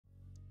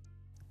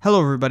Hello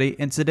everybody,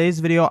 in today's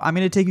video I'm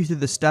going to take you through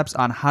the steps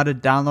on how to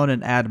download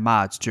and add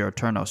mods to your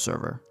Aternos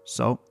server.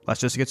 So let's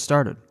just get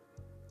started.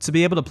 To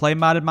be able to play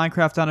modded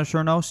Minecraft on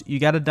Aternos, you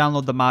got to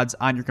download the mods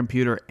on your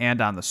computer and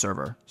on the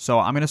server. So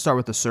I'm going to start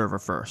with the server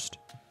first.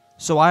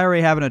 So I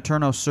already have an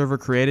Aternos server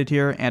created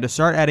here, and to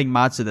start adding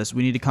mods to this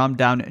we need to come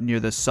down near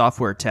this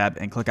software tab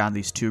and click on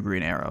these two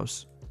green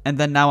arrows. And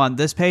then now on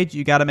this page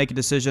you got to make a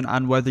decision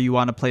on whether you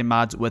want to play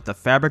mods with the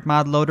Fabric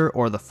mod loader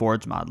or the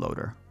Forge mod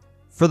loader.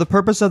 For the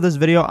purpose of this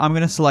video, I'm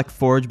going to select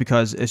Forge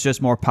because it's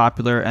just more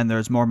popular and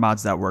there's more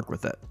mods that work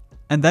with it.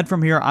 And then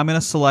from here, I'm going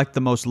to select the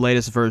most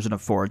latest version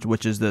of Forge,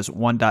 which is this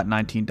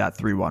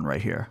 1.19.31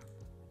 right here.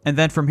 And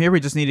then from here,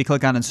 we just need to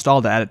click on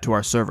install to add it to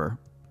our server.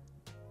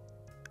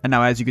 And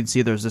now as you can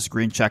see, there's this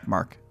green check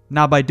mark.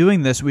 Now by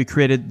doing this, we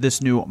created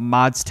this new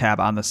mods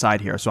tab on the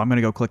side here. So I'm going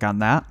to go click on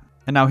that.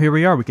 And now here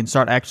we are, we can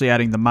start actually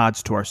adding the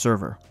mods to our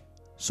server.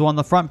 So on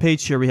the front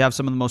page here, we have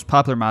some of the most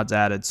popular mods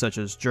added, such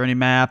as Journey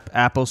Map,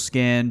 Apple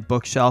Skin,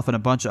 Bookshelf, and a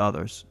bunch of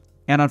others.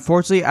 And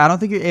unfortunately, I don't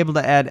think you're able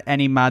to add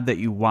any mod that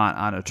you want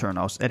on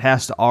Aternos. It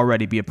has to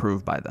already be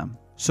approved by them.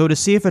 So to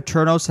see if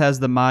Aternos has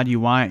the mod you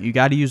want, you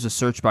got to use the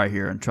search bar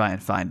here and try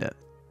and find it.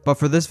 But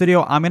for this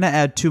video, I'm going to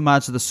add two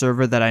mods to the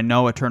server that I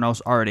know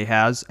Aternos already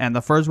has, and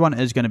the first one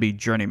is going to be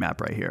Journey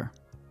Map right here.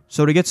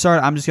 So to get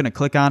started, I'm just going to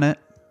click on it.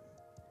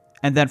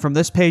 And then from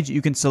this page,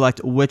 you can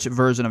select which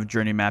version of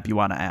Journey Map you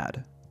want to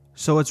add.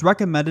 So it's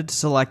recommended to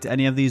select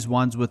any of these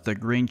ones with the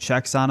green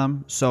checks on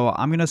them. So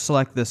I'm going to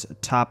select this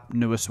top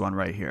newest one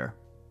right here.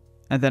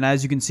 And then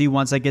as you can see,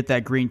 once I get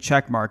that green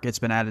check mark, it's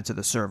been added to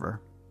the server.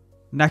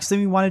 Next thing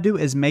we want to do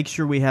is make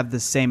sure we have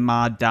the same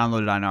mod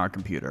downloaded on our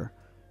computer.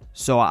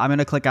 So I'm going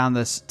to click on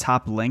this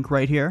top link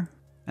right here.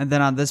 And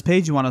then on this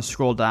page, you want to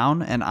scroll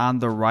down, and on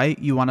the right,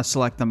 you want to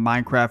select the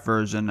Minecraft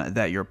version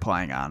that you're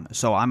playing on.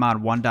 So I'm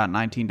on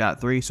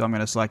 1.19.3, so I'm going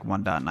to select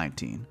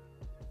 1.19.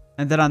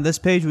 And then on this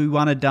page, we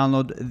want to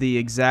download the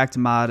exact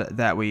mod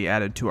that we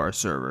added to our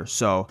server.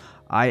 So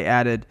I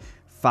added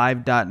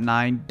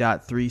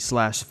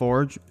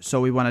 5.9.3/forge. So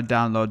we want to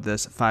download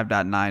this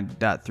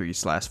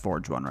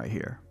 5.9.3/forge one right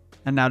here.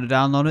 And now to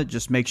download it,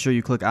 just make sure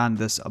you click on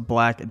this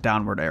black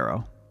downward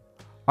arrow.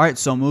 Alright,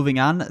 so moving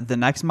on, the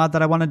next mod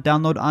that I want to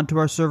download onto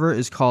our server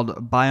is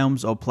called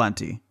Biomes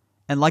O'Plenty.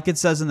 And like it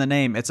says in the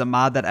name, it's a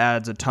mod that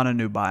adds a ton of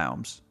new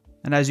biomes.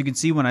 And as you can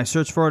see, when I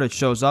search for it, it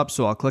shows up,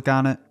 so I'll click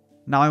on it.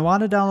 Now I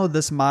want to download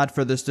this mod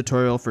for this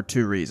tutorial for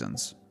two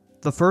reasons.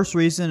 The first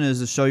reason is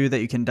to show you that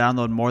you can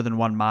download more than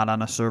one mod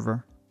on a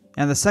server.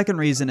 And the second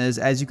reason is,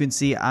 as you can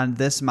see on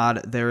this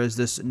mod, there is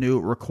this new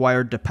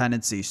required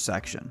dependencies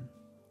section.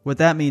 What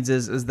that means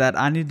is that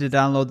I need to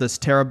download this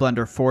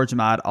TerraBlender Forge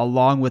mod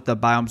along with the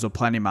Biomes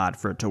O'Plenty mod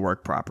for it to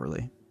work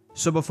properly.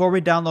 So before we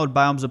download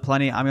Biomes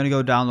O'Plenty, I'm going to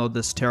go download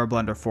this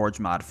TerraBlender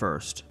Forge mod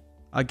first.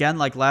 Again,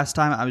 like last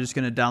time, I'm just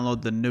going to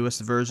download the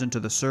newest version to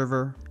the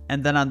server.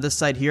 And then on this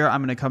side here, I'm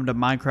going to come to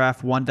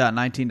Minecraft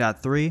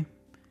 1.19.3. And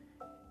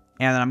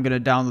then I'm going to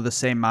download the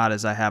same mod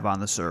as I have on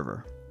the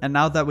server. And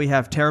now that we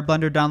have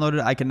TerraBlender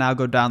downloaded, I can now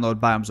go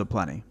download Biomes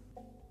O'Plenty.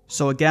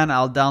 So again,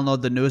 I'll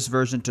download the newest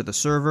version to the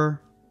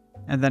server.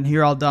 And then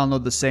here I'll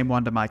download the same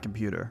one to my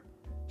computer.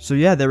 So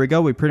yeah, there we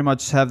go. We pretty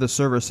much have the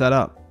server set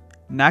up.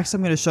 Next,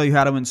 I'm going to show you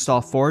how to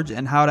install Forge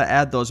and how to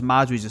add those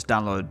mods we just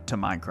downloaded to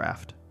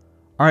Minecraft.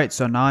 Alright,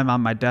 so now I'm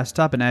on my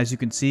desktop, and as you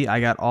can see,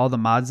 I got all the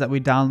mods that we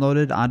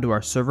downloaded onto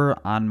our server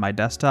on my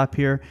desktop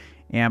here.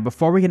 And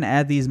before we can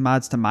add these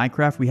mods to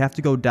Minecraft, we have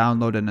to go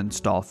download and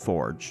install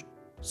Forge.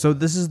 So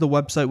this is the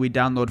website we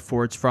download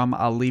Forge from.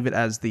 I'll leave it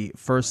as the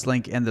first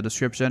link in the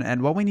description.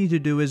 And what we need to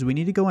do is we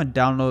need to go and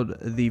download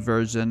the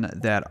version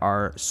that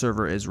our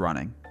server is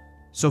running.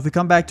 So if we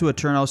come back to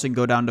Aternos and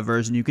go down to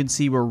version, you can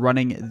see we're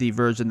running the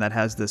version that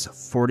has this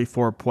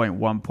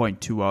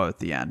 44.1.20 at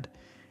the end.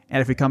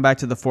 And if we come back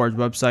to the Forge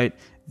website,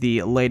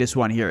 the latest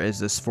one here is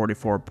this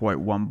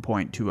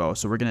 44.1.20,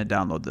 so we're going to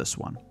download this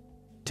one.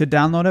 To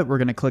download it, we're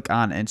going to click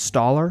on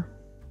Installer,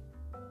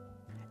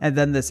 and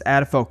then this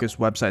Add Focus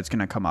website is going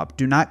to come up.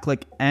 Do not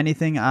click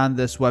anything on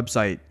this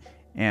website,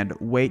 and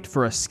wait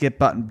for a skip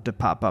button to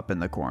pop up in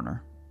the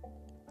corner.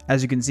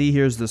 As you can see,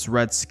 here's this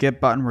red skip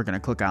button. We're going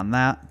to click on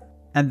that,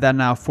 and then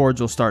now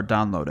Forge will start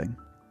downloading.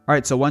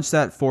 Alright, so once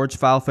that Forge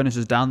file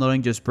finishes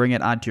downloading, just bring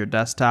it onto your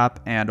desktop,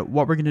 and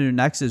what we're going to do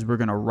next is we're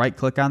going to right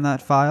click on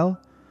that file,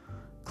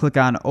 click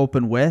on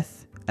Open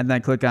With, and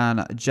then click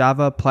on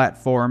Java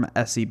Platform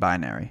SE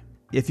Binary.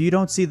 If you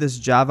don't see this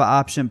Java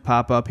option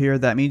pop up here,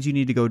 that means you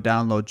need to go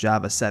download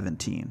Java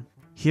 17.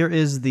 Here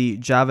is the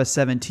Java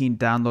 17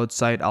 download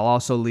site. I'll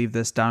also leave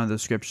this down in the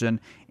description.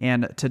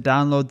 And to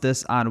download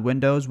this on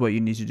Windows, what you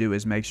need to do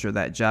is make sure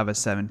that Java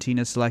 17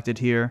 is selected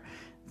here,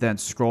 then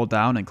scroll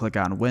down and click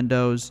on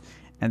Windows.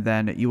 And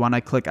then you want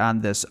to click on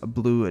this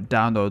blue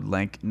download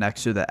link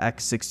next to the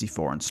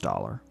x64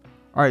 installer.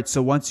 Alright,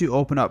 so once you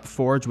open up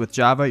Forge with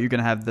Java, you're going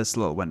to have this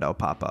little window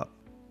pop up.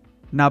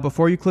 Now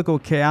before you click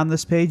OK on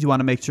this page, you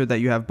want to make sure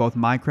that you have both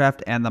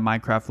Minecraft and the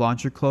Minecraft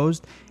launcher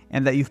closed,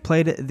 and that you've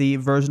played the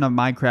version of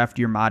Minecraft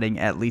you're modding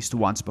at least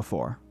once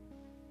before.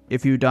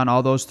 If you've done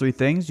all those three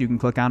things, you can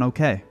click on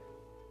OK.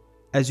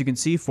 As you can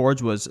see,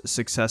 Forge was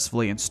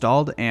successfully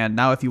installed, and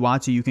now if you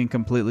want to, you can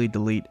completely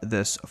delete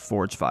this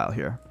Forge file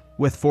here.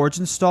 With Forge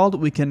installed,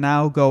 we can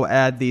now go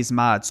add these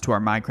mods to our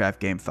Minecraft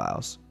game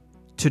files.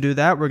 To do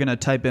that, we're going to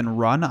type in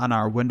run on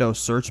our Windows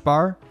search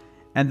bar,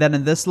 and then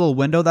in this little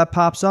window that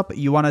pops up,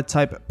 you want to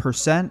type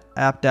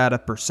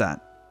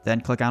 %appdata%,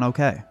 then click on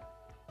OK.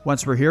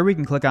 Once we're here, we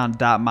can click on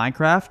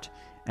 .minecraft,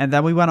 and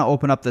then we want to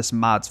open up this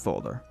mods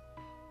folder.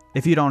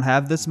 If you don't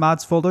have this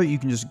mods folder, you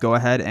can just go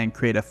ahead and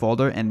create a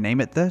folder and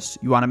name it this.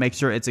 You want to make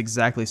sure it's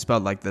exactly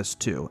spelled like this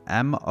too,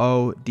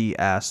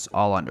 MODS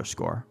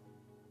 _.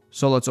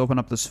 So let's open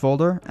up this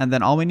folder, and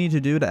then all we need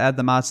to do to add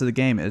the mods to the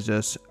game is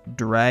just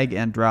drag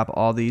and drop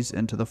all these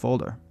into the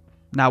folder.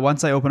 Now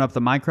once I open up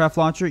the Minecraft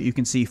launcher, you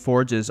can see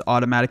Forge is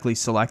automatically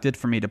selected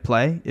for me to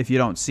play. If you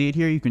don't see it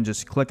here, you can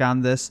just click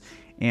on this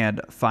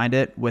and find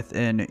it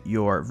within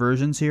your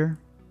versions here.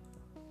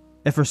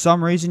 If for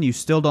some reason you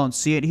still don't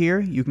see it here,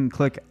 you can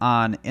click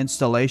on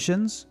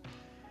Installations.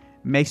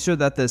 Make sure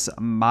that this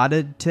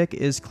modded tick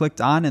is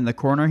clicked on in the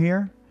corner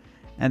here,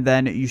 and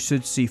then you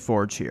should see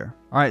Forge here.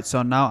 Alright,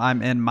 so now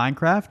I'm in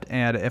Minecraft,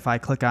 and if I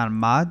click on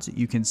mods,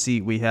 you can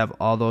see we have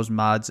all those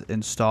mods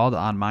installed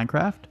on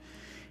Minecraft.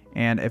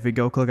 And if we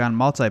go click on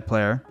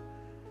multiplayer,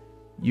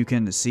 you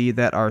can see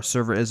that our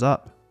server is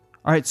up.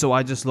 Alright, so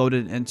I just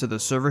loaded into the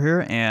server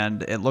here,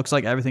 and it looks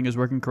like everything is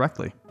working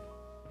correctly.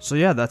 So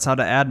yeah, that's how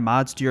to add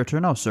mods to your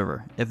Aternos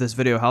server. If this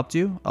video helped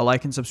you, a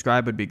like and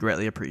subscribe would be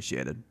greatly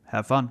appreciated.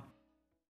 Have fun.